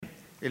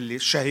اللي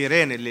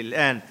الشهيرين اللي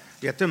الآن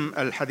يتم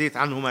الحديث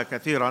عنهما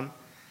كثيرا،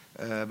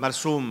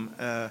 مرسوم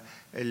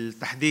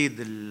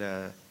التحديد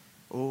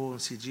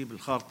نسيت جيب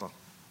الخارطة،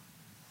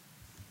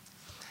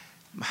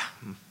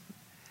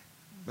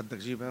 بدك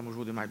جيبها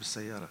موجودة معي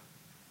بالسيارة.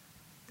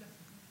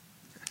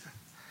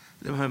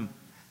 المهم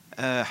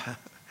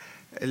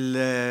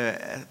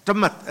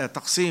تم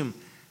تقسيم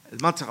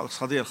المنطقة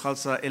الاقتصادية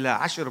الخالصة إلى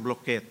 10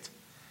 بلوكات،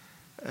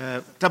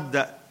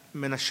 تبدأ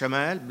من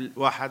الشمال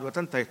 1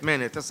 وتنتهي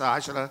 8 9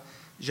 10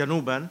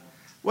 جنوبا،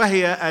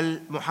 وهي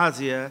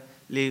المحاذية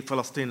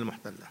لفلسطين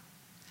المحتلة.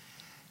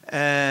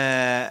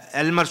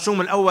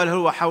 المرسوم الأول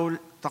هو حول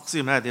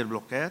تقسيم هذه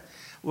البلوكات،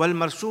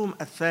 والمرسوم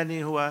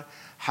الثاني هو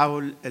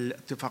حول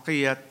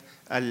اتفاقية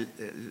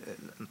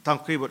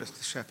التنقيب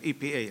والاستكشاف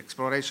EPA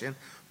Exploration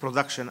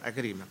Production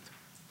Agreement.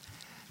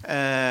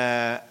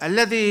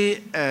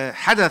 الذي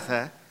حدث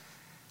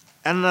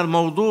أن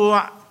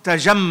الموضوع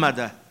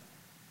تجمد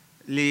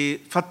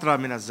لفترة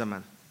من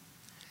الزمن،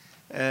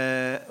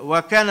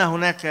 وكان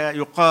هناك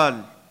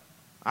يقال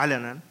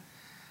علنا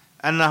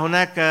أن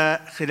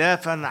هناك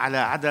خلافا على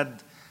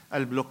عدد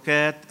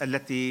البلوكات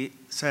التي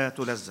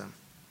ستلزم،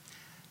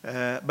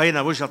 بين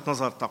وجهة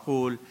نظر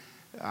تقول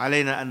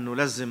علينا أن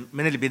نلزم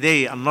من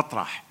البداية أن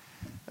نطرح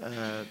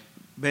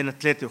بين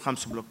 3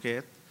 و5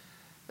 بلوكات،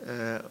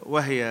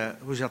 وهي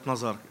وجهة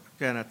نظر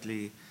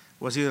كانت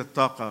لوزير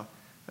الطاقة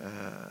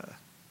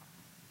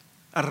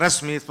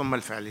الرسمي ثم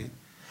الفعلي،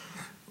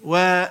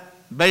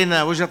 وبين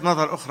وجهة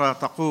نظر أخرى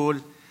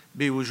تقول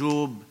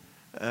بوجوب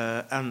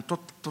أن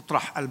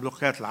تطرح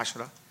البلوكات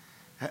 10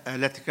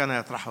 التي كان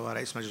يطرحها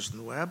رئيس مجلس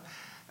النواب.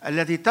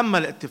 الذي تم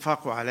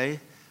الاتفاق عليه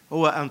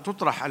هو أن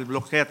تطرح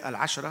البلوكات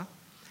 10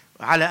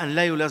 على أن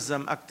لا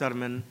يلزم أكثر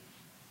من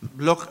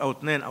بلوك أو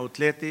 2 أو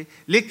 3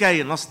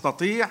 لكي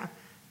نستطيع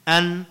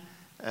أن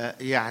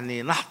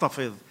يعني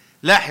نحتفظ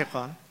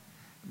لاحقا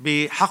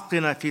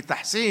بحقنا في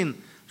تحسين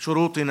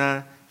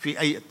شروطنا في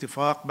أي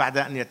اتفاق بعد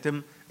أن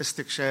يتم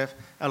استكشاف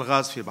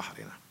الغاز في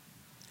بحرنا.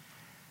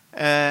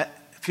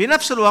 في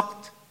نفس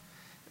الوقت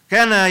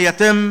كان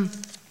يتم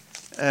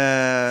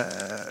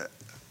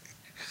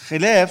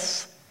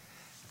خلاف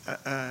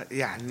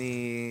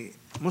يعني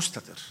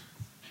مستتر،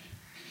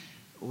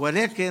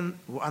 ولكن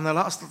وأنا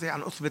لا أستطيع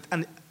أن أثبت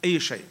أن أي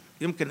شيء،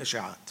 يمكن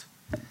إشاعات،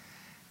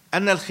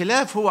 أن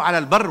الخلاف هو على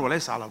البر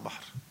وليس على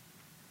البحر.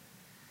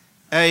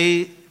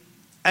 أي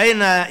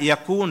أين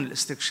يكون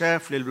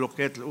الاستكشاف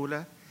للبلوكات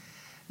الأولى؟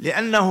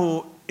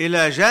 لأنه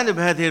إلى جانب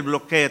هذه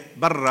البلوكات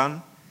برا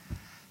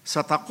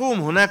ستقوم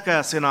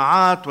هناك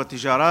صناعات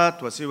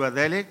وتجارات وسوى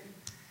ذلك،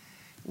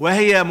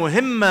 وهي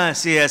مهمة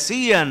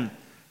سياسيا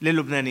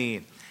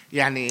للبنانيين.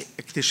 يعني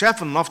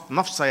اكتشاف النفط،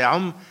 نفط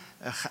سيعم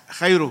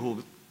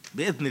خيره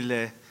بإذن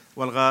الله،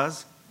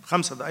 والغاز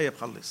 5 دقائق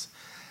بخلص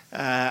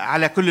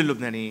على كل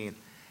اللبنانيين.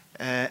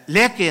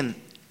 لكن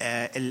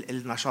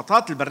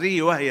النشاطات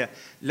البرية وهي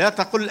لا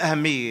تقل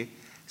أهمية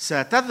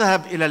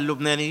ستذهب إلى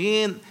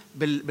اللبنانيين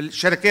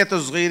بالشركات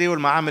الصغيرة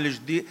والمعامل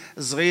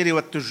الصغيرة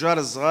والتجار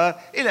الصغار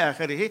إلى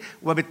آخره،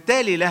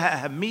 وبالتالي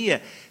لها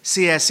أهمية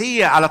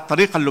سياسية على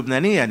الطريقة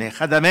اللبنانية، يعني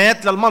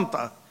خدمات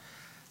للمنطقة.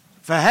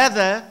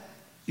 فهذا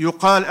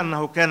يقال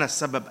أنه كان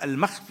السبب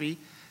المخفي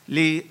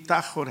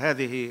لتأخر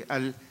هذه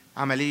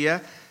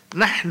العملية.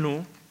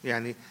 نحن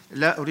يعني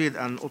لا أريد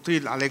أن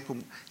أطيل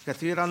عليكم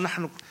كثيرا،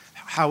 نحن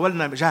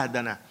حاولنا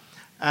جهدنا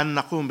أن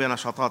نقوم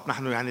بنشاطات،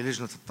 نحن يعني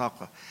لجنة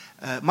الطاقة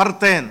 2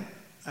 مرات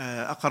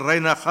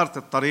أقرينا خارطة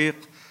الطريق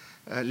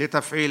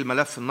لتفعيل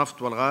ملف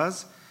النفط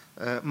والغاز،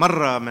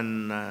 مرة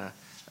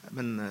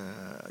من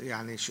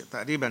يعني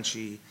تقريبا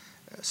شي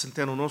 2.5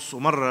 سنين،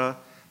 ومرة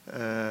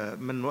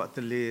من وقت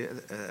اللي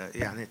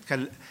يعني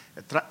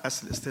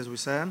ترأس الأستاذ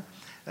وسام،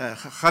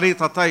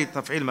 خريطتي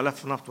تفعيل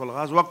ملف النفط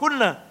والغاز.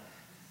 وكنا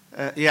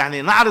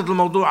يعني نعرض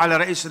الموضوع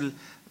على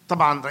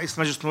طبعا رئيس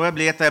مجلس النواب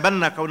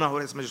ليتبنى كونه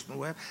رئيس مجلس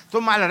النواب،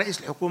 ثم على رئيس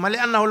الحكومة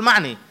لأنه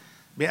المعني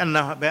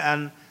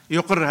بأن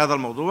يقر هذا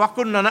الموضوع.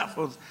 كنا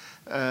نأخذ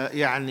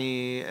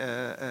يعني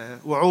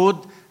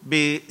وعود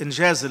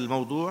بإنجاز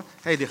الموضوع،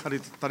 هذه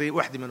خريطة الطريق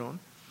واحدة منهم،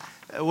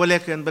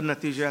 ولكن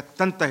بالنتيجة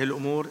تنتهي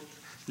الأمور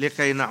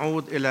لكي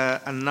نعود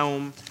إلى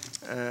النوم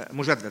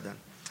مجددا.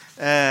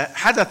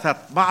 حدثت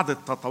بعض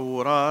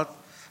التطورات،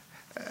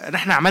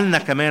 نحن عملنا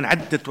كمان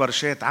عدة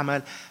ورشات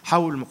عمل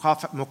حول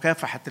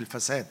مكافحة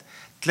الفساد،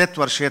 3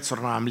 ورشات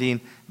صرنا عاملين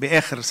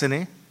بآخر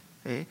سنة،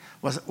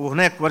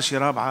 وهناك ورشة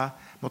رابعة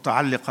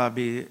متعلقة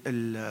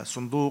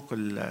بالصندوق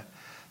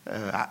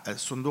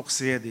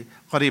السيادي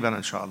قريبا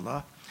إن شاء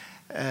الله.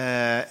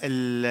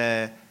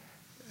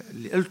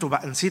 اللي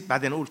قلته نسيت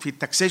بعدين أقول في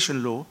التاكسيشن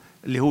لو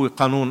اللي هو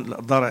قانون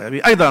الضرائب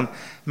أيضا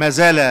ما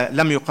زال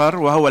لم يقر،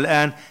 وهو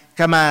الآن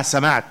كما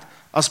سمعت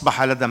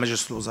أصبح لدى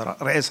مجلس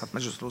الوزراء، رئاسة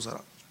مجلس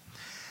الوزراء.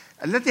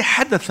 الذي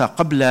حدث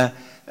قبل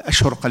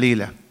أشهر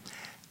قليلة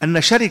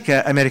أن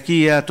شركة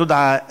أمريكية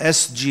تدعى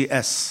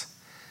SGS،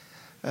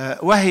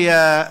 وهي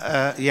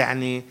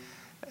يعني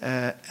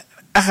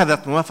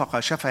أخذت موافقة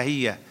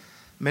شفهية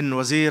من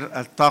وزير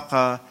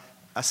الطاقة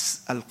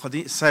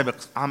السابق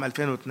عام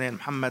 2002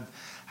 محمد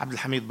عبد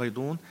الحميد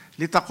بيضون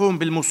لتقوم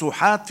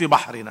بالمسوحات في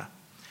بحرنا.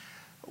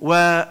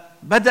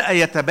 وبدأ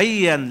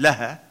يتبين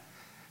لها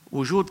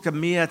وجود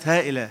كميات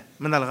هائلة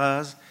من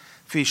الغاز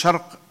في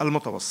شرق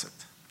المتوسط،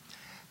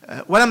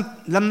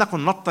 لم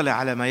نكن نطلع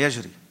على ما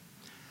يجري.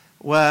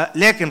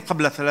 ولكن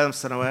قبل 3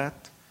 سنوات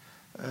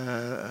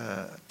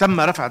تم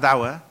رفع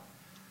دعوى،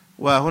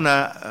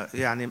 وهنا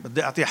يعني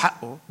بدي أعطيه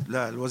حقه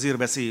للوزير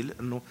باسيل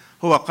أنه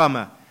هو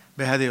قام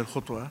بهذه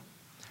الخطوة،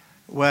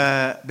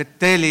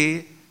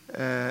 وبالتالي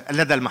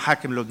لدى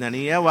المحاكم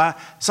اللبنانية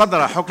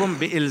وصدر حكم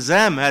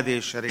بإلزام هذه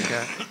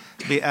الشركة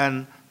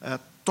بأن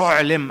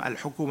تعلم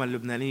الحكومة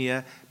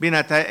اللبنانية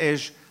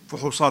بنتائج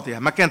فحوصاتها.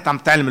 ما كانت عم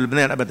تعلم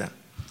لبنان أبدا.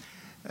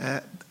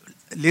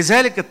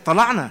 لذلك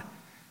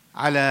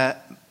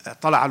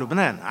طلع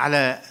لبنان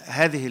على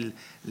هذه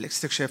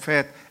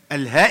الاستكشافات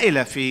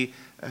الهائلة في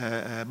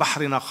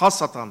بحرنا،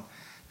 خاصة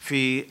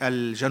في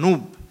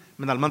الجنوب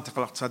من المنطقة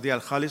الاقتصادية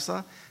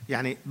الخالصة،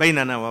 يعني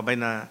بيننا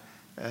وبين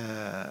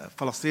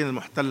فلسطين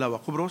المحتلة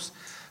وقبرص.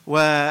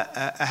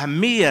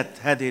 وأهمية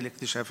هذه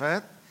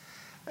الاكتشافات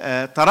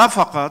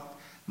ترافقت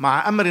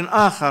مع أمر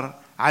آخر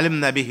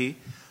علمنا به،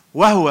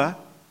 وهو،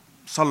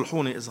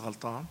 صلحوني إذا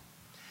غلطان،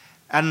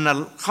 أن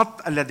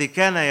الخط الذي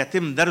كان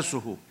يتم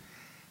درسه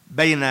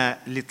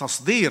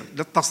للتصدير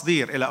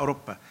إلى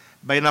أوروبا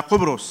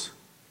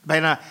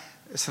بين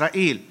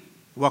إسرائيل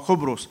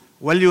وقبرص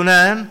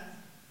واليونان،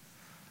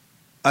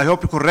 I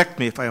hope you correct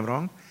me if I am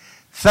wrong،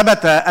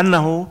 ثبت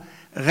أنه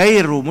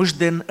غير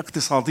مجد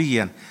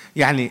اقتصاديا،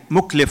 يعني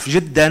مكلف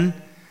جدا،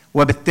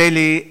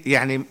 وبالتالي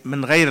يعني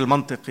من غير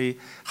المنطقي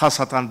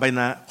خاصة بين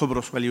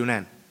قبرص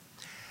واليونان.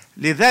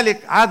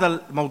 لذلك عاد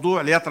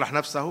الموضوع ليطرح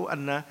نفسه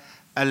أن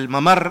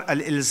الممر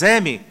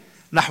الإلزامي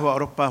نحو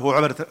أوروبا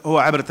هو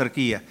عبر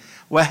تركيا،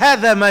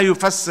 وهذا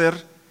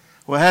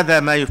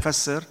ما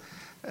يفسر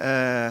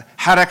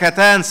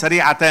حركتان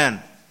سريعتان: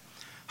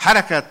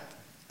 حركة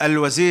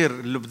الوزير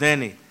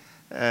اللبناني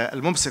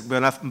الممسك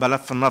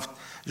بملف النفط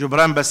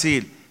جبران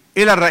باسيل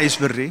إلى الرئيس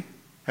بري،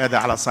 هذا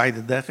على صعيد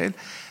الداخل،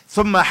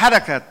 ثم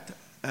حركة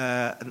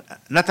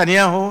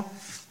نتنياهو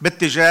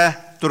باتجاه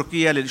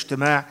تركيا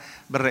للاجتماع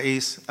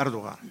بالرئيس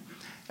أردوغان.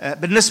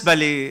 بالنسبة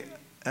لي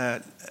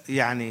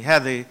يعني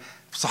هذه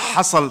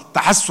حصل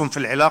تحسن في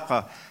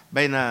العلاقة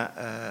بين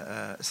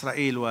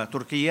إسرائيل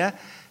وتركيا.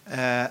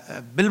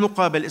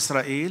 بالمقابل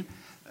إسرائيل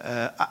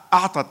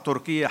أعطت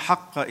تركيا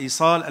حق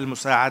إيصال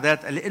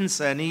المساعدات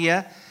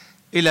الإنسانية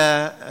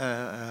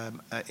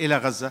إلى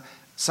غزة.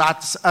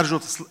 أرجو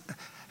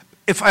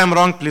if I am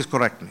wrong please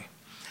correct me.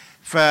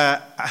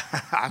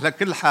 فعلى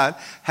كل حال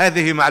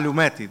هذه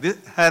معلوماتي،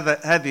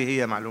 هذه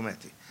هي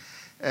معلوماتي.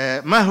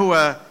 ما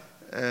هو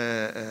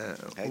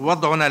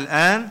وضعنا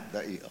الآن؟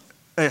 دقيقة.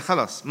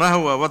 خلاص، ما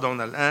هو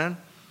وضعنا الآن؟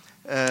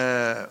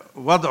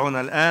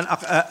 وضعنا الآن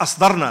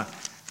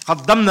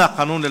قدمنا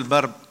قانون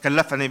البرب،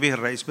 كلفني به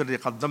الرئيس بري،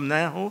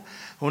 قدمناه.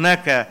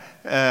 هناك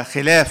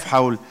خلاف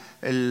حول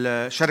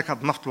شركة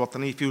النفط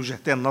الوطنية في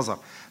وجهتين نظر.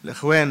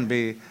 الإخوان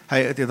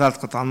بهيئة إدارة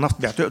قطاع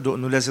النفط بيعتقدوا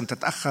أنه لازم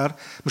تتأخر،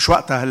 مش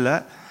وقتها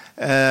هلأ.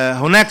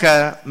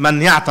 هناك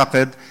من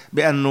يعتقد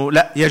بأنه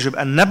لا، يجب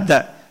أن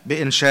نبدأ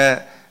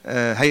بإنشاء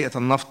هيئة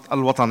النفط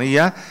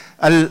الوطنية.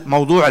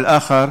 الموضوع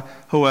الآخر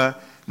هو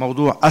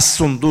موضوع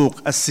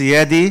الصندوق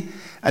السيادي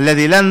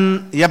الذي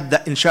لن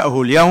يبدأ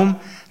إنشاؤه اليوم،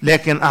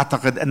 لكن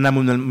أعتقد أن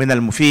من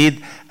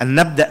المفيد أن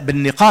نبدأ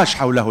بالنقاش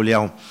حوله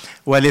اليوم.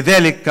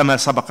 ولذلك كما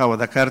سبق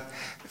وذكرت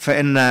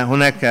فإن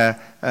هناك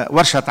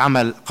ورشة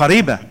عمل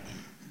قريبة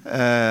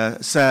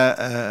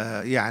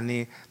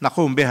يعني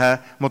نقوم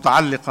بها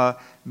متعلقة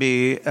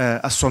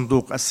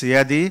بالصندوق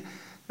السيادي.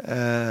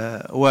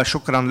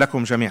 وشكرا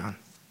لكم جميعا.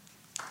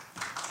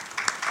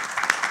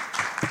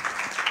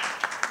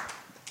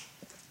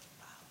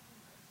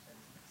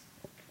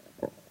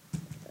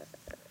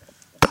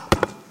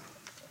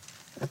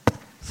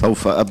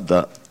 سوف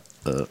أبدأ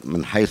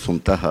من حيث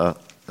انتهى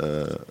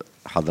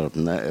حضرة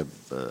النائب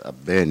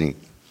أباني،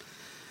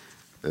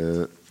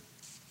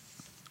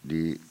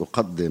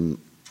 لأقدم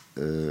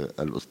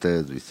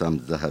الأستاذ وسام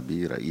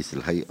الذهبي رئيس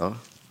الهيئة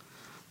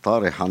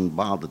طارحا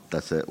بعض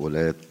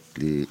التساؤلات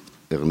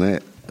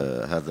لإغناء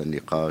هذا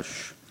النقاش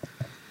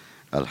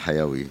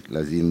الحيوي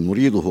الذي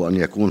نريده أن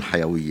يكون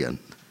حيويا.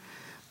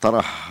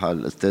 طرح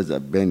الأستاذ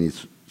أباني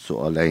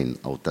سؤالين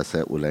أو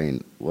تساؤلين،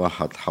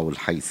 واحد حول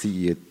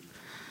حيثية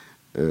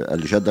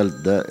الجدل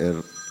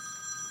الدائر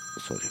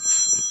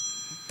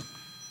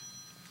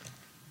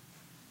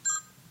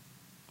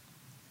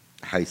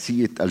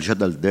حيثية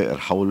الجدل الدائر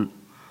حول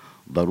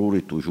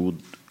ضرورة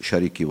وجود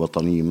شركة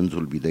وطنية منذ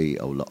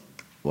البداية أو لا،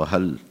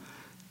 وهل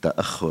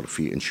تأخر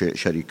في إنشاء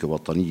شركة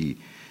وطنية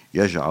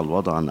يجعل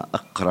وضعنا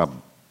أقرب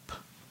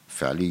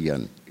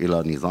فعليا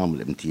إلى نظام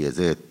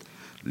الامتيازات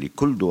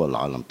لكل دول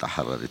العالم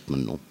تحررت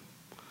منه،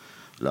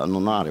 لأنه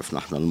نعرف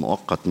نحن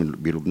المؤقت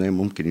بلبنان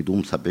ممكن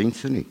يدوم 70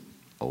 سنة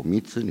أو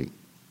 100 سنة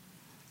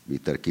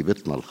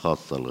بتركيبتنا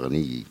الخاصة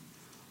الغنية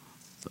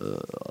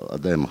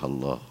أدامها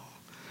الله.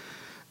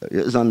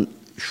 إذن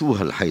شو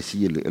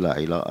هالحيثية اللي لها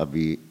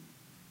علاقة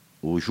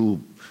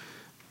بوجوب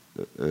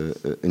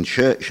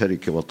إنشاء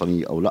شركة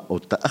وطنية أو لا، أو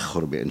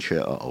التأخر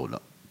بإنشائها أو لا؟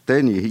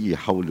 الثانية هي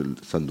حول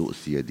الصندوق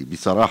السيادي.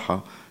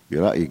 بصراحة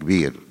برأي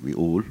كبير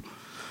بيقول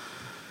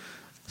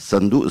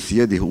الصندوق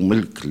السيادي هو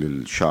ملك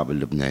للشعب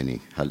اللبناني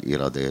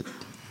هالإيرادات،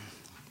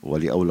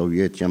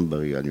 ولأولويات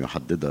ينبغي أن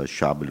يحددها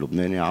الشعب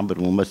اللبناني عبر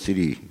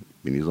ممثليه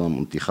بنظام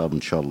انتخاب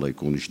إن شاء الله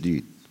يكون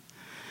جديد.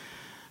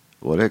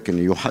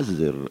 ولكن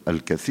يحذر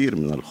الكثير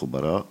من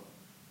الخبراء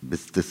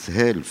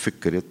باستسهال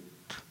فكرة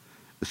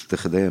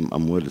استخدام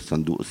أموال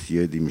الصندوق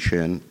السيادي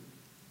مشان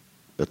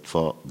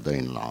إطفاء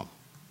الدين العام.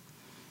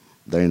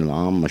 الدين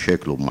العام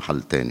مشاكله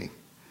بمحل تاني.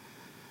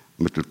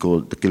 مثل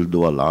كل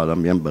دول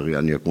العالم ينبغي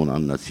أن يكون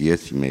عندنا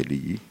سياسة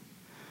مالية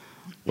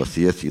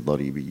وسياسة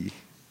ضريبية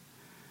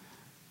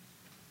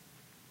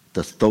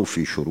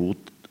تستوفي شروط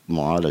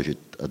معالجة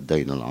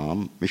الدين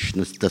العام، مش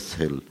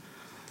نستسهل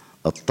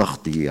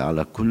التغطية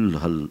على كل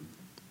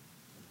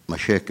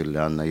هالمشاكل اللي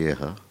عنا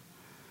إياها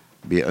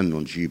بأنه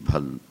نجيب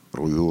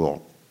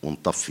هالريوع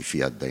ونطفي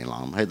فيها الدين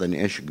العام. هذا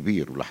نقاش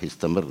كبير ورح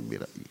يستمر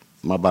برأيي،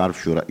 ما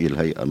بعرف شو رأي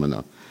الهيئة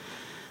منها.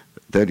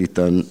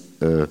 ثالثا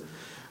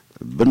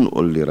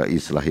بنقول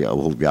لرئيس الهيئة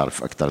وهو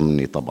بيعرف أكثر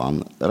مني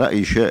طبعا،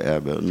 رأي شائع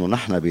بأنه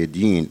نحن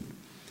بادين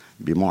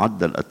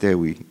بمعدل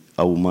أتاوي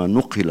أو ما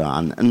نقل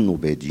عن أنه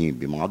بادين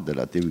بمعدل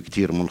أتاوي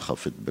كتير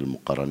منخفض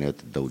بالمقارنات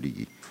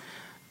الدولية.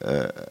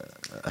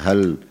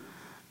 هل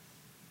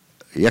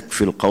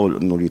يكفي القول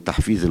أنه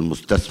لتحفيز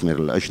المستثمر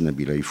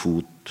الأجنبي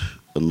ليفوت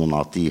أنه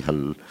نعطيه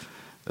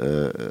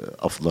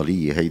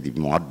الأفضلية هيدي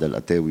بمعدل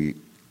أتاوي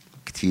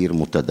كتير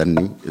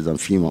متدني؟ إذن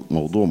في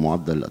موضوع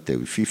معدل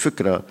الأتاوي. في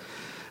فكرة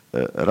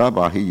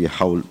رابعة هي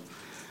حول،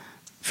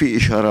 في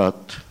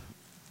إشارات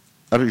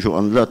أرجو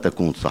أن لا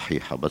تكون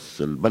صحيحة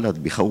بس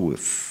البلد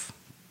بخوف،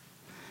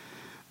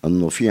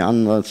 أنه في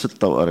عنا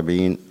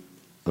 46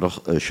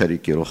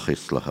 شركة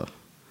رخص لها،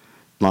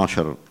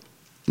 12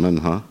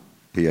 منها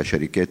هي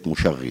شركات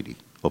مشغلة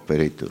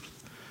operators،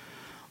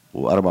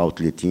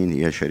 و34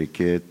 هي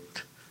شركات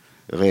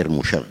غير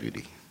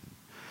مشغلة.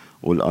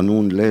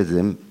 والقانون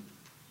لازم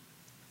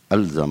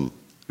ألزم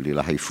اللي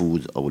رح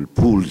يفوز أو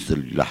البولز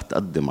اللي رح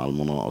تقدم على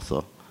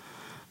المناقصة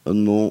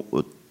أنه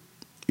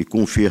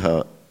يكون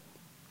فيها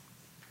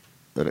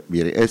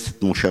برئاسة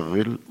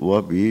مشغل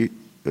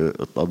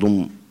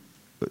وبتضم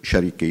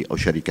شركة أو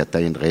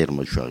شركتين غير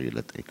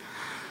مشغلتين.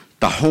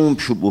 تحوم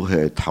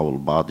شبهات حول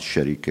بعض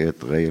الشركات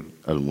غير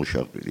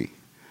المشغلة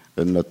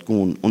أنها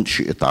تكون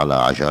أنشئت على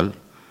عجل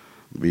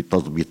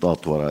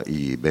بتضبيطات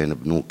ورائية بين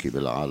بنوك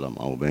بالعالم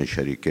أو بين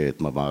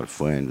شركات ما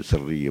بعرف وين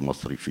وسرية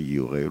مصرفية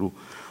وغيره،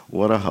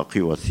 وراها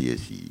قوى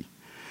سياسية.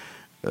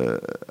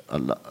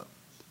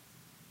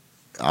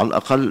 على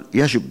الأقل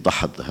يجب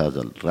دحض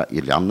هذا الرأي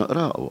اللي عم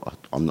نقرأه،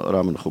 عم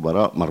نقرأ من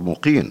خبراء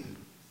مرموقين،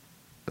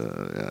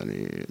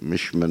 يعني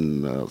مش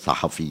من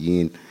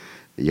صحفيين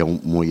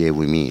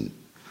مياومين.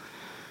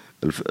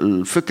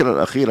 الفكرة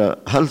الأخيرة،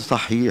 هل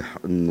صحيح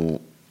أنه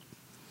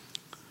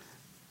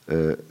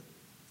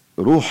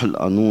روح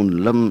القانون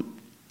لم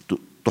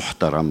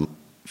تحترم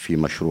في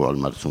مشروع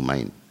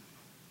المرسومين،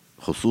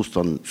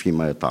 خصوصا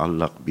فيما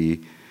يتعلق ب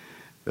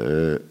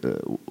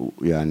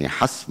يعني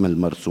حسم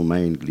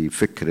المرسومين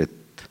لفكرة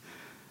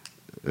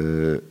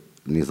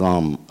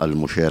نظام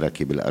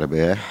المشاركة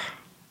بالأرباح،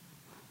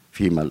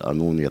 فيما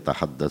القانون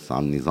يتحدث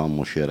عن نظام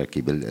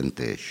مشاركة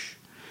بالإنتاج؟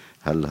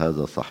 هل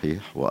هذا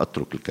صحيح؟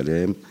 وأترك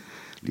الكلام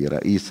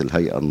لرئيس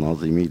الهيئة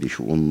الناظمة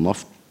لشؤون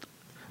النفط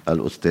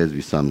الأستاذ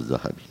وسام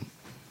الذهبي.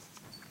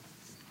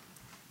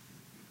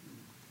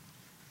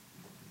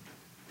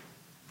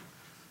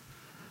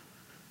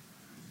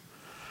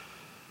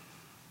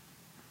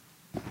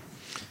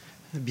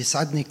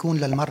 بيسعدني يكون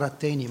للمرة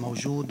الثانية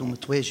موجود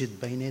ومتواجد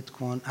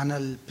بيناتكم. أنا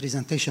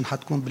البريزنتيشن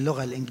حتكون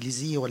باللغة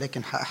الإنجليزية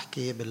ولكن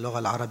حأحكي باللغة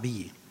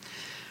العربية.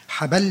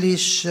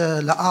 حبلش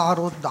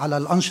لأعرض على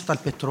الأنشطة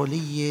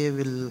البترولية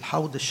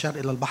بالحوض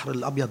الشرقي للبحر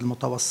الأبيض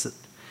المتوسط،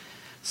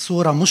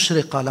 صورة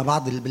مشرقة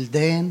لبعض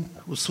البلدان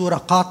وصورة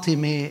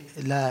قاتمة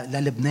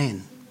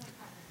للبنان.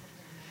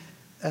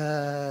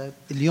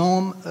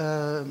 اليوم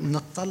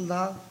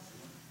نطلع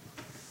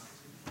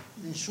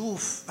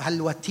نشوف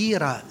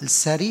هالوتيرة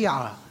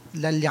السريعة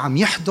للي عم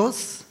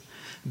يحدث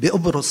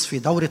بقبرص في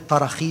دورة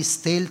تراخيص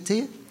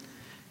ثالثة.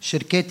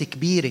 شركات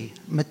كبيرة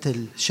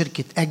مثل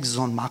شركة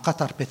أكزون مع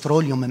قطر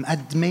بتروليوم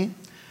مقدمة،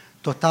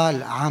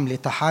 توتال عاملة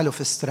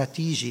تحالف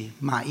استراتيجي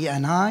مع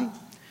ENI،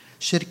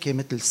 شركة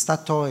مثل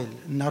ستاتويل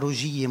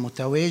النرويجية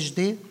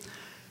متواجدة.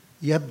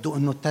 يبدو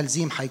أنه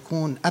التلزيم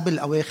حيكون قبل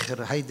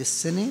أواخر هيدي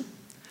السنة.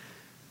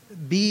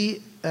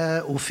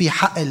 وفي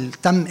حقل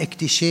تم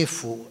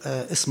اكتشافه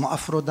اسمه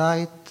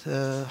أفرودايت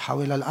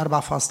حوالي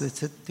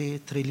 4.6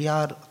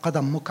 تريليار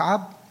قدم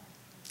مكعب،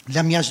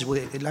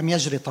 لم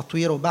يجري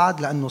تطويره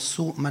بعد لأنه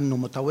السوق منه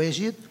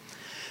متواجد.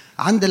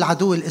 عند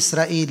العدو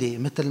الإسرائيلي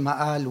مثل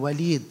ما قال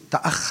وليد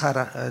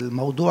تأخر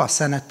الموضوع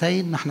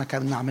سنتين، نحن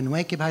كنا عم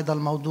نواكب هذا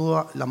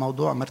الموضوع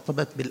لموضوع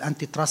مرتبط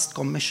بالأنتي تراست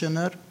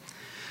كوميشنر.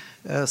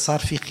 صار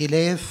في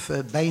خلاف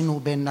بينه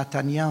وبين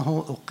نتنياهو،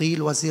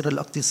 أقيل وزير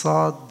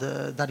الاقتصاد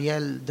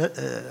داريال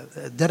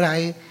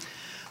درعي،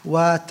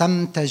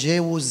 وتم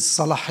تجاوز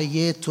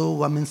صلاحياته،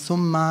 ومن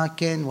ثم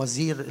كان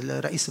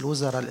رئيس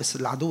الوزراء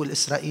العدو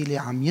الإسرائيلي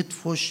عم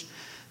يدفش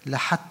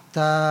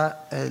لحتى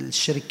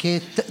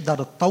الشركات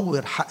تقدر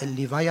تطور حق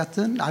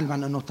الليفايتن، علما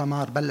أنه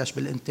تمار بلش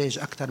بالإنتاج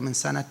أكثر من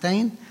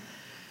سنتين.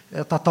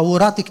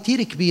 تطورات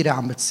كتير كبيرة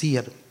عم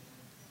بتصير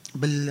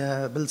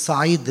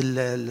بالصعيد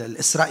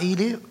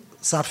الإسرائيلي.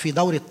 صار في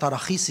دورة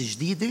تراخيص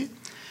جديدة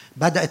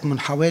بدأت من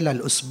حوالي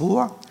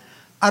الأسبوع،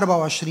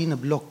 24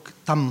 بلوك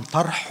تم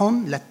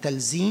طرحهم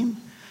للتلزيم.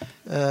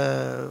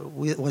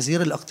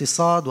 وزير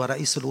الاقتصاد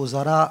ورئيس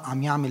الوزراء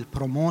عم يعمل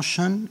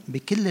بروموشن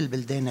بكل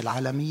البلدان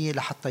العالمية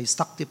لحتى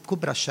يستقطب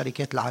كبرى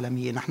الشركات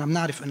العالمية. نحن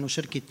بنعرف أنه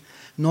شركة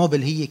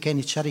نوبل هي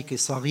كانت شركة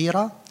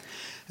صغيرة،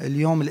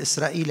 اليوم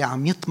الإسرائيلي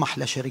عم يطمح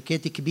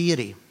لشركات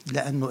كبيرة،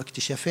 لأنه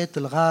اكتشافات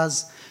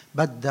الغاز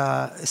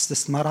بدها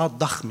استثمارات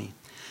ضخمة.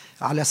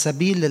 على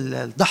سبيل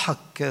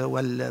الضحك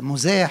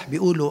والمزاح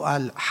بيقولوا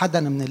قال حدا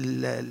من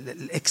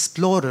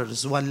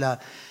الاكسبلوررز ولا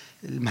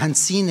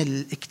المهندسين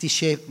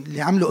الاكتشاف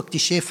اللي عملوا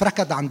اكتشاف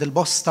ركض عند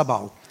البوس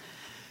تبعه،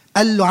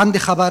 قال له عندي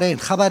خبرين،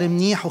 خبر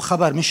منيح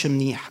وخبر مش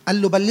منيح.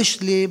 قال له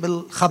بلش لي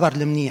بالخبر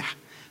المنيح.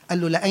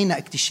 قال له لقينا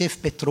اكتشاف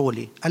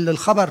بترولي. قال له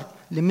الخبر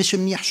اللي مش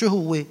منيح شو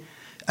هو؟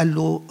 قال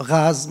له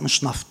غاز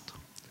مش نفط.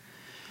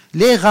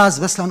 ليه غاز؟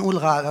 بس لنقول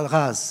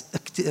غاز،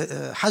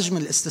 حجم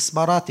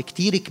الاستثمارات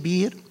كتير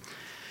كبير،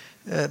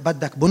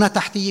 بدك بنى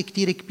تحتية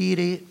كتير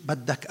كبيرة،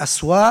 بدك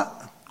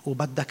أسواق،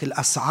 وبدك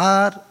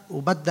الأسعار،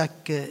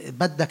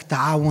 وبدك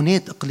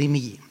تعاونات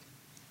إقليمية.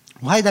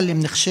 وهذا اللي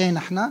منخشاه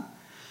نحن،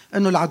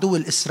 أنه العدو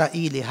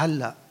الإسرائيلي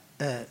هلأ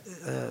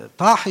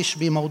طاحش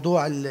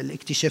بموضوع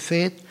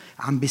الاكتشافات،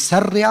 عم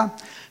بيسرع.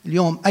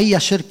 اليوم أي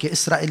شركة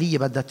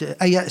إسرائيلية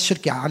أي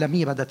شركة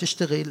عالمية بدها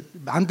تشتغل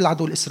عند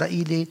العدو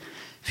الإسرائيلي،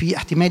 في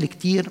احتمال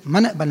كتير ما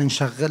نقبل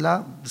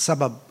نشغلها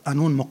بسبب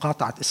قانون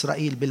مقاطعة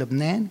إسرائيل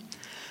بلبنان.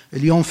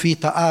 اليوم في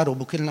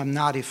تقارب وكلنا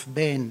بنعرف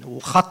بين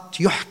وخط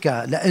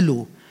يحكى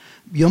لإله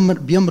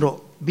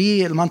بيمرق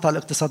بالمنطقة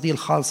الاقتصادية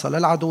الخالصة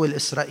للعدو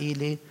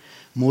الإسرائيلي،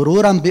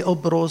 مرورا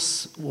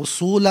بقبرص،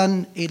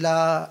 وصولا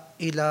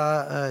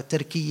إلى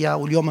تركيا.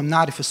 واليوم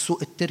بنعرف السوق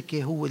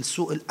التركي هو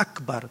السوق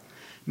الأكبر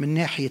من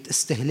ناحية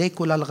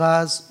استهلاكه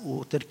للغاز،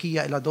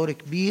 وتركيا إلى دور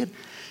كبير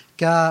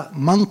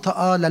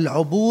كمنطقة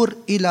للعبور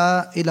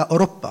إلى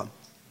أوروبا.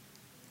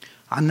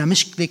 عندنا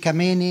مشكلة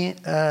كمان،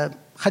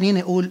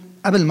 خليني أقول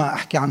قبل ما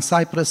أحكي عن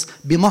سايبرس،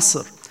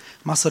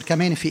 مصر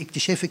كمان في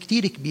اكتشاف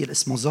كتير كبير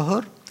اسمه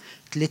زهر،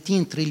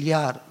 30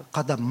 تريليار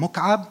قدم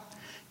مكعب.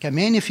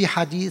 كمان في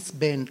حديث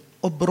بين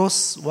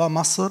قبرص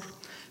ومصر،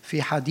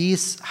 في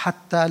حديث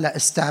حتى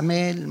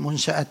لاستعمال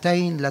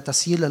منشأتين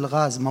لتسييل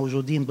الغاز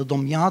موجودين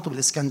بدمياط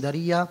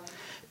وبالإسكندرية،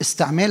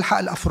 استعمال حق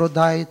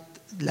الأفروديت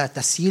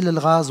لتسييل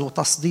الغاز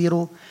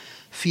وتصديره.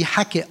 في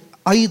حكي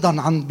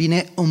أيضا عن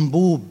بناء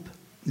أنبوب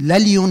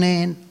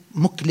لليونان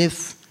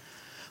مكلف.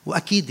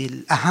 وأكيد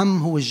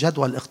الأهم هو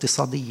الجدوى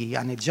الاقتصادية،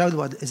 يعني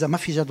الجدوى، إذا ما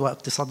في جدوى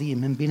اقتصادية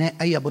من بناء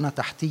أي بنى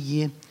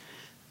تحتية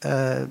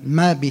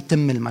ما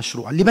بيتم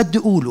المشروع. اللي بدي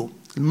أقوله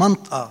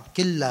المنطقة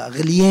كلها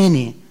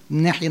غليانة من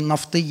الناحية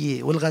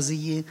النفطية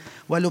والغازية،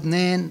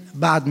 ولبنان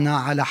بعدنا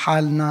على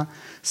حالنا،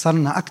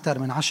 صرنا أكثر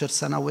من 10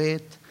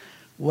 سنوات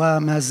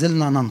وما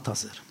زلنا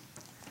ننتظر.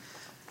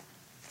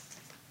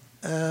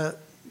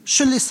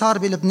 شو اللي صار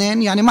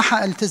بلبنان؟ يعني ما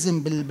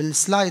حألتزم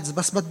بالسلايدز،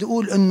 بس بدي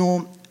أقول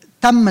أنه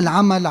تم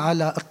العمل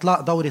على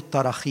إطلاق دورة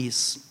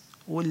تراخيص.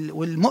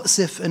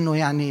 والمؤسف أنه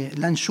يعني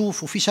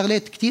لنشوف، وفي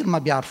شغلات كتير ما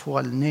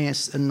بيعرفوها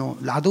الناس، أنه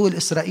العدو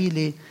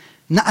الإسرائيلي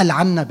نقل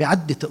عنا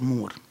بعدة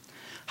أمور،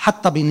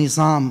 حتى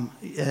بنظام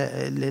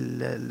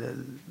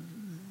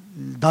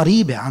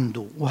الضريبة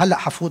عنده، وهلأ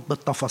حفوت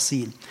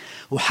بالتفاصيل.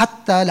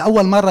 وحتى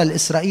لأول مرة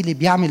الإسرائيلي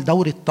بيعمل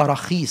دورة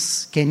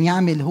تراخيص، كان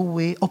يعمل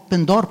هو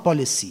open door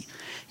policy،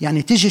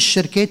 يعني تيجي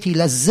الشركات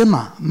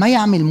يلزمها ما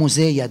يعمل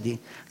مزايدة.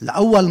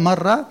 لأول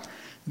مرة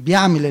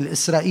بيعمل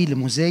الإسرائيلي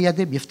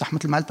مزايدة، بيفتح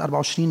مثل ما قلت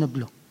 24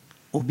 بلوك،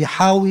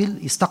 وبيحاول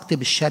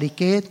يستقطب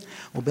الشركات،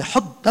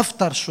 وبيحط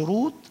دفتر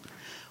شروط،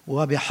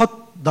 وبيحط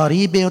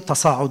ضريبة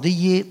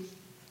تصاعدية،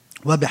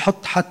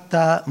 وبيحط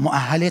حتى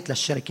مؤهلات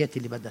للشركات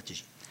اللي بدها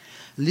تجي.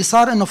 اللي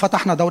صار انه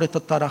فتحنا دورة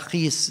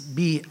التراخيص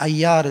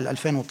بأيار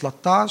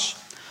 2013،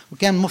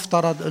 وكان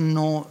مفترض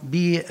انه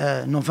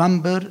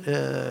بنوفمبر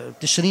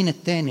تشرين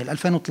الثاني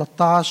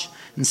 2013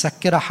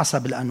 نسكرها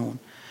حسب القانون.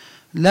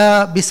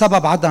 لا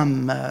بسبب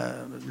عدم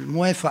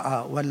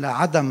الموافقة ولا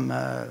عدم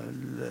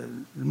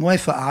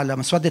الموافقة على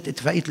مسودة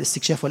اتفاقية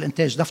الاستكشاف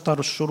والإنتاج، دفتر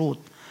الشروط،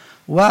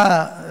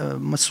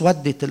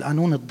 ومسودة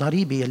القانون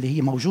الضريبي اللي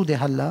هي موجودة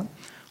هلا،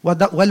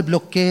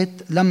 والبلوكات،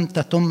 لم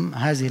تتم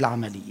هذه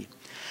العملية.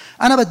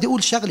 أنا بدي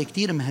أقول شغلة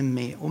كتير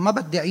مهمة، وما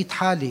بدي أعيد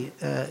حالي،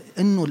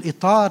 إنه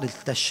الإطار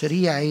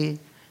التشريعي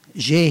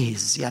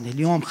جاهز. يعني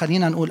اليوم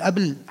خلينا نقول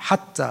قبل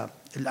حتى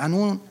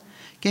القانون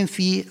كان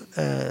في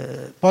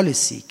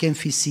بوليسي، كان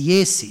في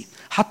سياسي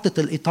حطت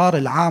الإطار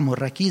العام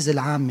والركيزة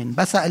العام.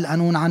 انبثق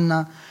القانون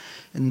عنا،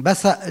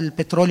 انبثق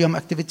البتروليوم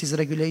اكتيفيتيز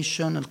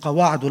ريجوليشن،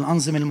 القواعد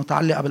والأنظمة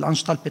المتعلقة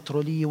بالأنشطة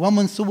البترولية،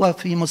 ومن ثم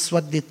في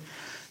مسودة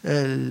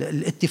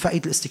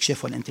الاتفاقية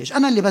الاستكشاف والإنتاج.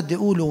 أنا اللي بدي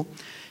أقوله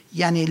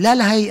يعني لا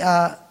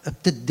الهيئة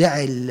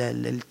بتدعي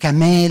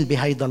الكمال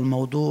بهيدا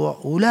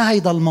الموضوع ولا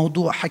هيدا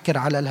الموضوع حكر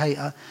على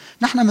الهيئة.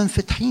 نحن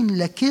منفتحين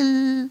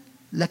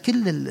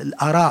لكل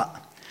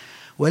الآراء،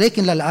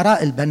 ولكن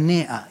للآراء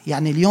البناءة.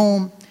 يعني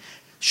اليوم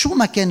شو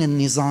ما كان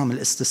النظام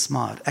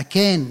الاستثمار،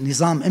 أكان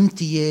نظام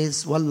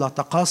امتياز ولا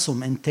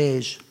تقاسم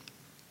إنتاج،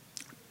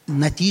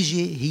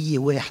 النتيجة هي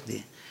واحدة،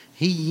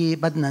 هي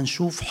بدنا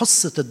نشوف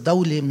حصة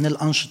الدولة من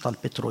الأنشطة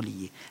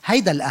البترولية.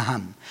 هيدا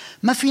الأهم.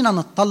 ما فينا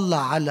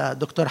نطلع على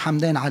دكتور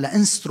حمدان على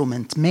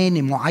انسترومنت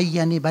ماني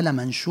معينة بلا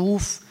ما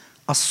نشوف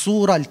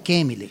الصورة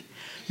الكاملة.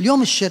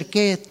 اليوم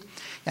الشركات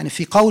يعني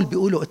في قول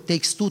بيقولوا it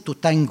takes two to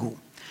tango.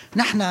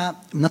 نحن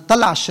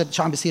بنطلع على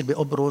شو عم بيصير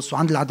بقبرص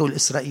وعند العدو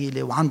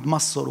الإسرائيلي وعند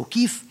مصر،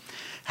 وكيف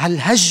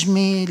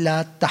هالهجمة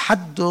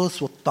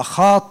للتحدث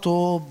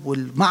والتخاطب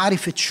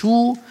والمعرفة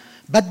شو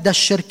بدها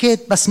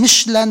الشركات، بس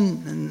مش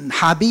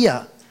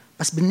لنحابيها،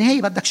 بس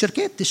بالنهاية بدك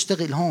شركات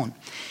تشتغل هون.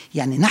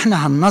 يعني نحن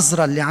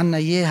هالنظرة اللي عنا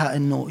إياها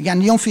إنه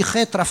يعني اليوم في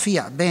خيط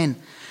رفيع بين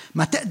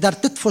ما تقدر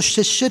تدفش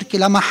الشركة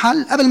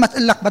لمحل قبل ما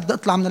تقلك بدي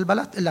اطلع من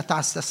البلد إلا تعال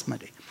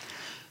استثمري.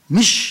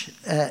 مش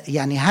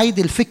يعني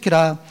هيدي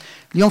الفكرة.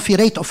 اليوم في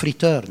ريت اوف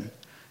ريتيرن،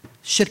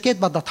 الشركات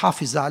بدها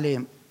تحافظ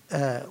عليه،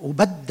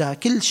 وبدها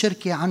كل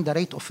شركة عندها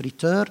ريت اوف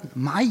ريتيرن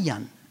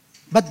معين،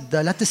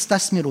 بدها لا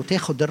تستثمر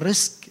وتاخد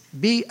الريسك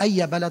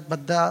بأي بلد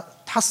بدها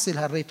تحصل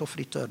هالريت اوف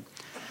ريتيرن.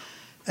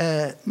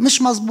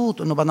 مش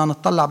مزبوط انه بدنا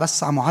نطلع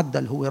بس على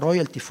معدل هو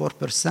رويالتي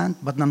 4%،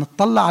 بدنا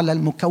نطلع على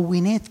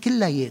المكونات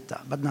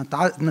كلياتها، بدنا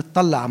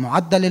نطلع على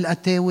معدل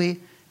الأتاوي،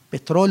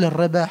 بترول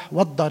الربح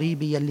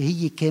والضريبة يلي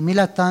هي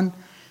كاملة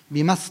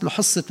بيمثل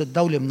حصة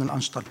الدولة من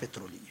الأنشطة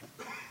البترولية.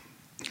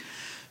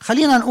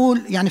 خلينا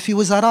نقول يعني في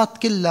وزارات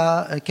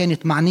كلها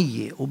كانت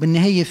معنية،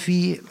 وبالنهاية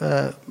في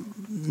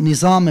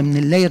نظام من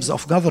اللايرز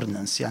اوف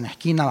governance. يعني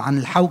حكينا عن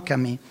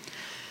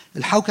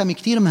الحوكمة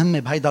كتير مهمة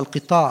بهيدا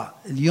القطاع.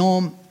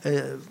 اليوم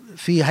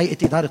في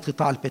هيئة إدارة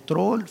قطاع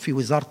البترول، في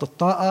وزارة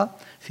الطاقة،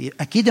 في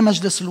أكيد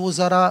مجلس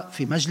الوزراء،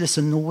 في مجلس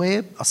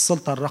النواب،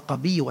 السلطة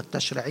الرقابية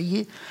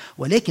والتشريعية،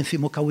 ولكن في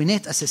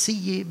مكونات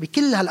أساسية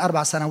بكل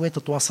هالأربع سنوات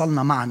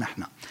تواصلنا معها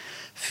نحن.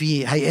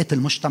 في هيئات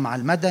المجتمع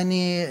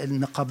المدني،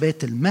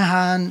 النقابات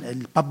المهن،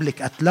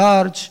 الببليك ات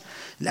لارج،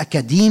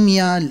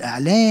 الأكاديميا،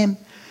 الإعلام،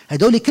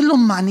 هدول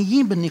كلهم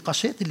معنيين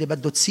بالنقاشات اللي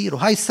بده تصير.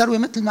 وهاي الثروة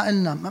مثل ما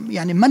قلنا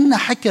يعني منا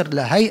حكر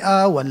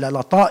لهيئة ولا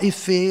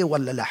لطائفة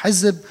ولا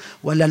لحزب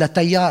ولا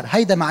لتيار،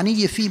 هيدا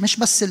معنية فيه مش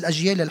بس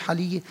الأجيال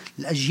الحالية،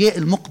 الأجيال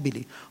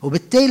المقبلة.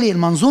 وبالتالي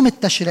المنظومة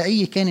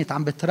التشريعية كانت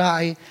عم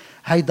بتراعي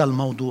هيدا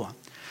الموضوع.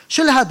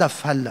 شو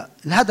الهدف هلأ؟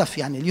 الهدف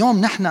يعني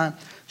اليوم نحن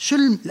شو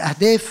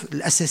الأهداف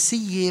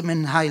الأساسية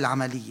من هاي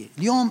العملية؟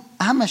 اليوم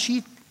أهم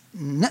شيء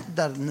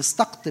نقدر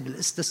نستقطب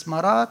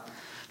الاستثمارات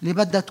اللي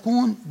بدها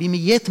تكون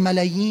بمئات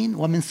ملايين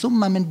ومن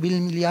ثم من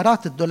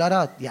بالمليارات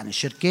الدولارات. يعني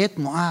شركات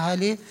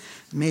مؤهلة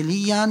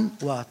ماليا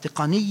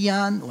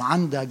وتقنيا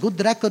وعندها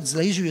جود ريكوردز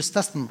ليجوا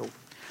يستثمروا.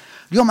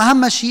 اليوم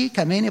أهم شيء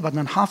كمان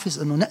بدنا نحافظ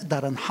أنه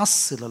نقدر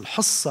نحصل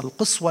الحصة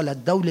القصوى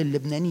للدولة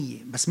اللبنانية،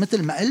 بس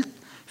مثل ما قلت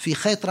في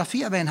خيط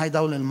رفيع بين هاي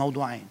دول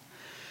الموضوعين.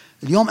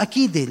 اليوم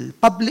أكيد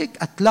الببليك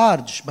ات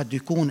لارج بده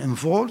يكون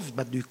انفولف،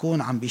 بده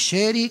يكون عم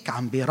بيشارك،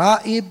 عم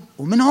بيراقب.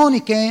 ومن هون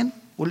كان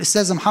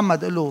والأستاذ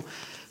محمد له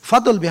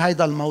فضل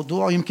بهذا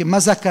الموضوع، ويمكن ما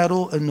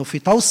ذكروا انه في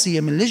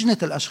توصية من لجنة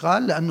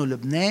الاشغال لانه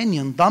لبنان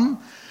ينضم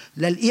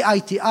للاي اي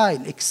تي اي،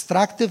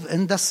 الاكستراكتيف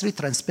اندستري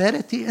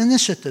ترانسبيرنسي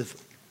انيشيتيف.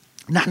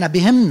 نحن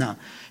بهمنا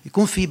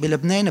يكون في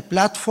بلبنان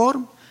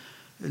بلاتفورم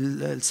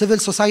السيفل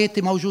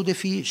سوسايتي موجودة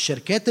فيه،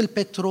 شركات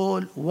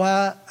البترول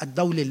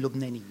والدولة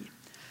اللبنانية.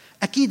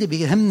 أكيد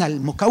بيهمنا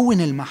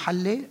المكون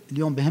المحلي.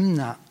 اليوم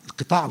بيهمنا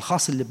القطاع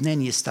الخاص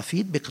اللبناني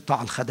يستفيد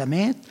بقطاع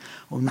الخدمات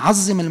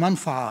ونعظم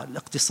المنفعة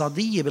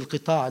الاقتصادية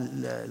بالقطاع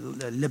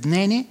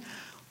اللبناني.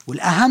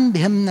 والأهم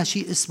بهمنا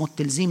شيء اسمه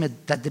التلزيم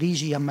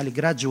التدريجي يما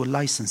الجرادجوال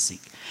لايسنسينج،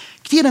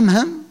 كتير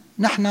مهم.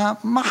 نحن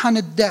ما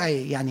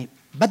حندعي يعني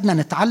بدنا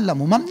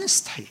نتعلم وما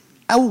بنستحي.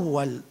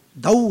 أول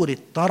دورة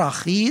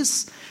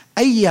تراخيص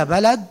أي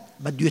بلد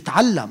بده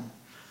يتعلم.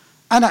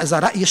 أنا إذا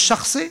رأيي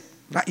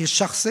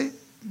الشخصي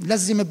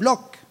لازم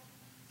بلوك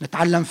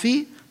نتعلم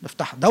فيه،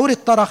 نفتح دورة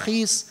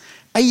تراخيص.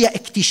 أي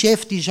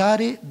اكتشاف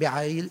تجاري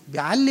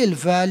بيعلي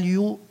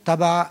الفاليو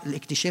تبع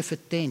الاكتشاف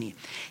الثاني.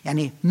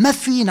 يعني ما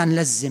فينا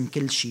نلزم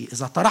كل شيء.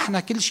 إذا طرحنا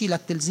كل شيء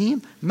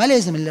للتلزيم ما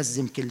لازم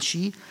نلزم كل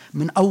شيء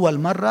من أول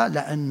مرة،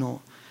 لأنه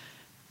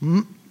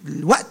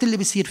الوقت اللي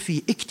بيصير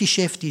فيه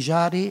اكتشاف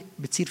تجاري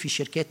بتصير في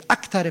شركات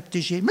أكثر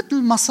بتجي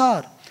مثل ما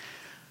صار.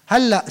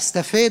 هلأ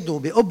استفادوا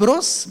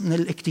بقبرص من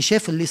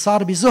الاكتشاف اللي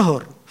صار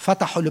بزهر،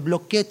 فتحوا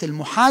البلوكات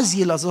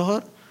المحاذية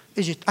لزهر،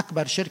 اجت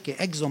أكبر شركة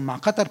إكزون مع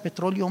قطر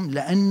بتروليوم،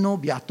 لأنه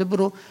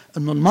بيعتبروا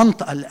أنه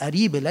المنطقة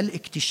القريبة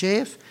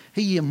للاكتشاف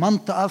هي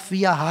منطقة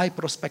فيها هاي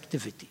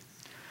بروسبكتيفيتي.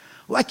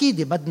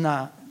 وأكيد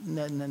بدنا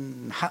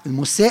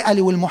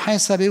المساءلة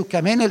والمحاسبة.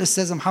 وكمان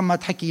الأستاذ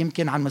محمد حكي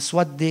يمكن عن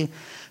مسودة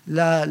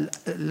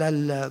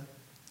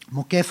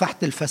مكافحة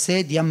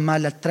الفساد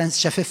يما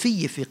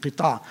شفافية في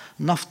قطاع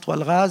النفط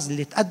والغاز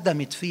اللي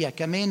تقدمت فيها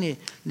كمان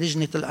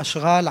لجنة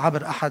الأشغال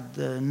عبر أحد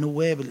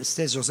النواب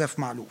الأستاذ جوزيف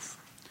معلوف.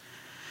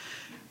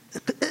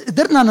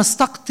 قدرنا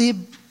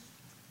نستقطب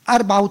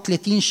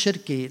 34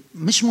 شركة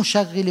مش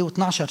مشغلة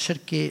و12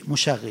 شركة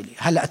مشغلة.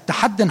 هلأ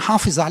التحدي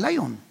نحافظ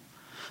عليهم.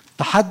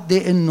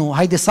 التحدي إنه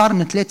هيدي صار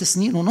من 3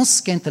 سنين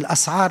ونص كانت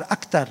الأسعار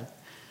أكتر،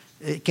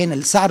 كان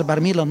السعر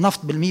برميل النفط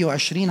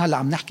بال120، هلأ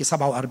عم نحكي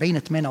 47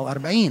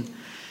 48.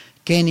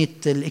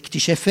 كانت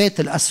الاكتشافات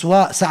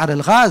الأسواق سعر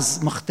الغاز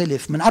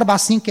مختلف. من 4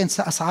 سنين كانت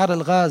أسعار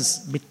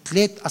الغاز ب3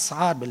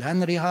 أسعار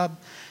بالهنري هاب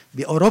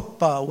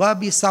بأوروبا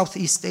وبساوث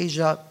إيست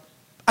إيجا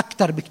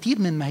أكتر بكتير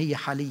من ما هي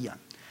حاليا.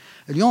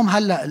 اليوم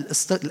هلأ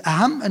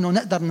الأهم أنه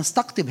نقدر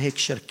نستقطب هيك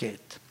شركات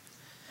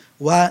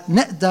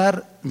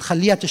ونقدر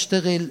نخليها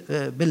تشتغل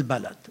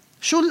بالبلد.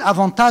 شو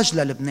الأفانتاج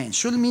للبنان؟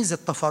 شو الميزة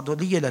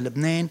التفاضلية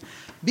للبنان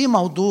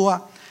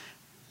بموضوع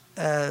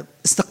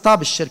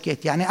استقطاب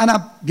الشركات؟ يعني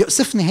أنا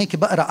بيؤسفني هيك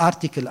بقرأ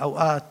آرتيكل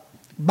أوقات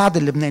بعض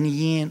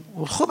اللبنانيين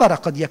والخبراء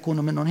قد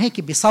يكونوا منهم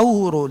هيك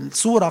بيصوروا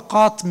الصورة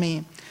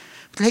قاتمة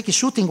مثل هيك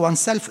shooting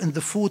oneself in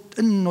the foot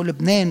إنه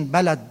لبنان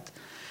بلد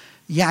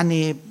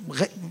يعني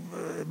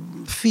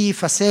في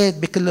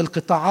فساد بكل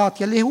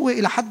القطاعات يلي هو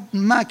إلى حد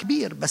ما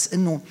كبير، بس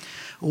إنه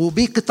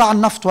وبقطاع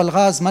النفط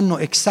والغاز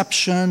منه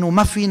اكسبشن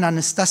وما فينا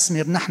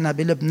نستثمر نحن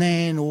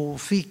بلبنان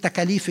وفي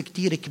تكاليف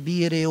كتير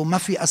كبيرة وما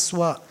في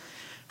أسواق.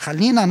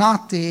 خلينا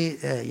نعطي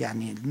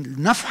يعني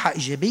نفحة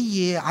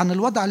إيجابية عن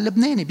الوضع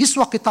اللبناني.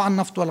 بيسوى قطاع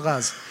النفط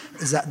والغاز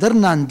إذا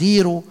قدرنا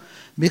نديره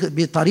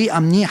بطريقة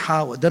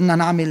منيحة وقدرنا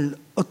نعمل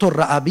أطر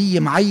رقابية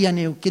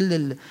معينة،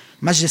 وكل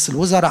مجلس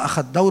الوزراء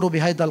أخذ دوره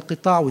بهذا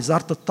القطاع،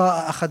 وزارة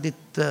الطاقة أخذت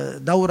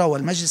دوره،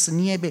 والمجلس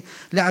النيابي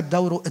لعب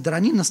دوره.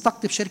 قدرانين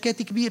نستقطب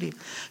شركات كبيرة.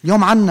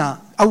 اليوم عنا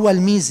أول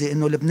ميزة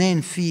إنه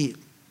لبنان فيه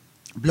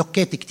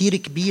بلوكات كتير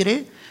كبيرة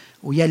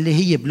ويلي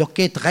هي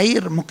بلوكات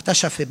غير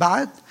مكتشفة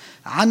بعد.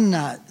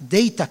 عنا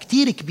ديتا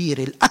كتير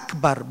كبيرة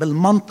الأكبر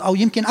بالمنطقة أو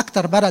يمكن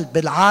أكتر بلد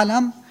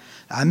بالعالم.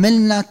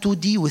 عملنا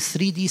 2D و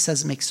 3D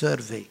seismic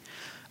survey.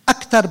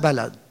 أكتر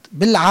بلد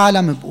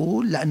بالعالم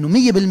بقول لأنه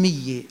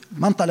 100%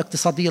 المنطقة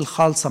الاقتصادية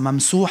الخالصة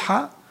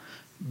ممسوحة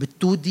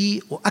بال2D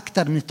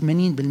وأكتر من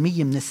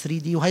 80% من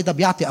ال3D، وهيدا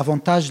بيعطي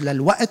أفونتاج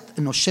للوقت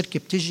إنه الشركة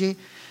بتجي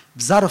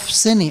بظرف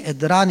سنة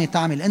قدرانة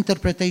تعمل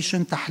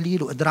interpretation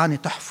تحليل وقدرانة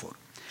تحفر.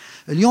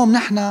 اليوم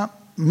نحن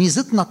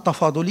ميزتنا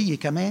التفاضلية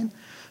كمان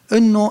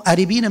إنه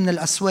قريبين من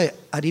الأسواق،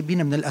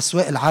 قريبين من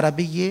الأسواق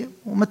العربية،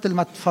 ومثل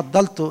ما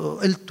تفضلت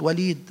وقلت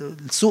وليد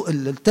السوق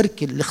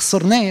التركي اللي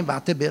خسرناه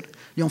بعتبر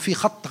اليوم في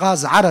خط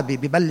غاز عربي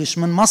ببلش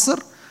من مصر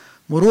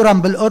مرورا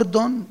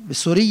بالأردن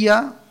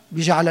بسوريا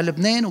بيجي على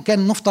لبنان،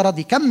 وكان مفترض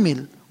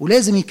يكمل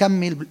ولازم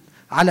يكمل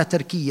على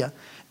تركيا.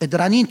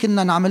 قدرانين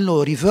كنا نعمل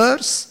له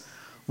ريفيرس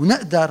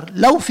ونقدر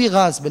لو في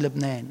غاز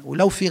بلبنان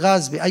ولو في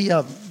غاز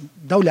بأي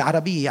دولة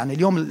عربية. يعني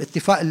اليوم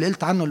الاتفاق اللي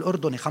قلت عنه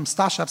الأردني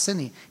 15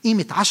 سنة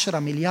قيمة 10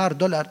 مليار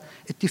دولار،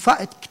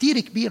 اتفاق كتير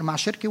كبير مع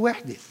شركة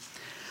واحدة،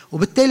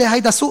 وبالتالي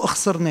هيدا سوق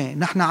خسرناه.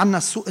 نحن عنا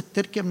السوق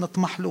التركي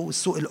بنطمح له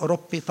والسوق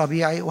الأوروبي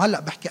طبيعي، وهلأ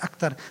بحكي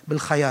أكتر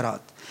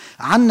بالخيارات.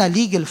 عنا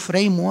legal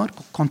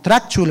framework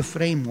contractual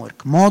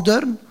framework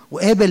modern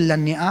وقابل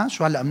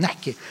للنقاش. وهلأ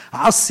بنحكي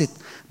عصة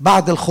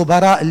بعض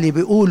الخبراء اللي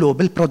بيقولوا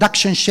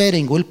بالبرودكشن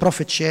شيرينج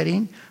والبروفيت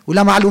شيرينج،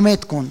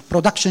 ولمعلوماتكم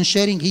برودكشن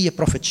شيرينج هي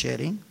بروفيت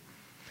شيرينج.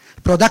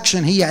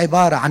 برودكشن هي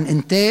عبارة عن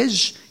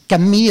إنتاج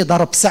كمية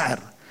ضرب سعر،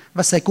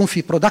 بس هيكون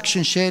في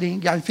برودكشن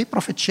شيرينج يعني في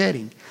بروفيت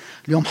شيرينج.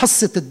 اليوم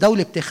حصة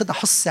الدولة بتاخدها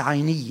حصة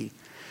عينية.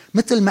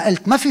 مثل ما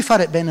قلت ما في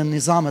فرق بين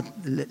النظام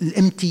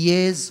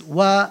الامتياز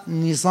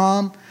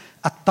والنظام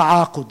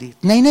التعاقدي،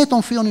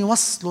 اثنيناتهم فيهم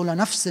يوصلوا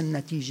لنفس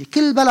النتيجة.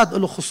 كل بلد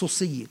له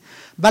خصوصية.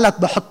 بلد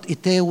بحط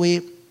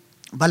إتاوي،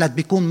 بلد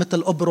بيكون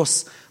مثل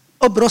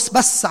قبرص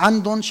بس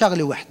عندهم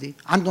شغلة وحدة،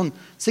 عندهم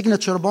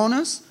سيجنتشر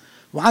بونس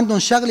وعندهم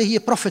شغلة هي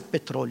بروفيت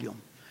بتروليوم.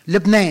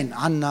 لبنان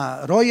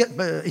عنا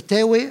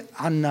إتاوي،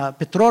 عنا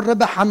بترول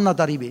ربح، عنا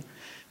ضريبة.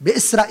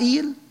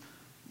 بإسرائيل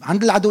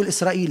عند العدو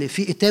الإسرائيلي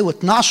في إتاوي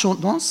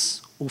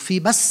 12.5 وفي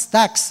بس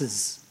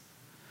تاكسز،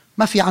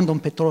 ما في عندهم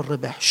بترول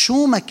ربح.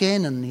 شو ما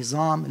كان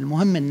النظام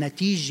المهم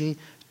النتيجة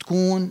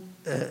تكون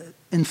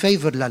in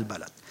favor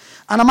للبلد.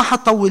 أنا ما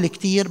حطول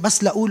كتير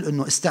بس لأقول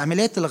إنه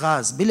استعمالات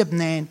الغاز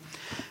بلبنان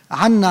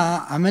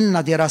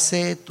عملنا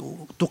دراسات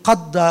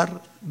وتقدر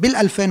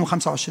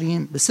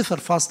بال2025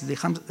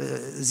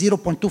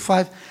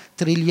 ب0.0.25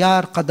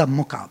 تريليار قدم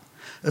مكعب.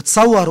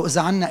 تصوروا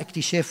إذا عنا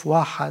اكتشاف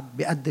واحد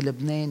بقد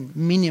لبنان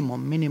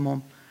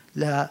مينيموم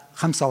ل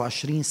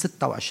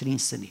 25-26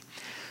 سنة.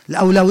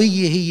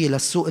 الأولوية هي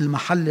للسوق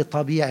المحلي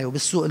طبيعي،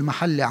 وبالسوق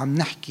المحلي عم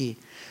نحكي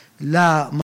لا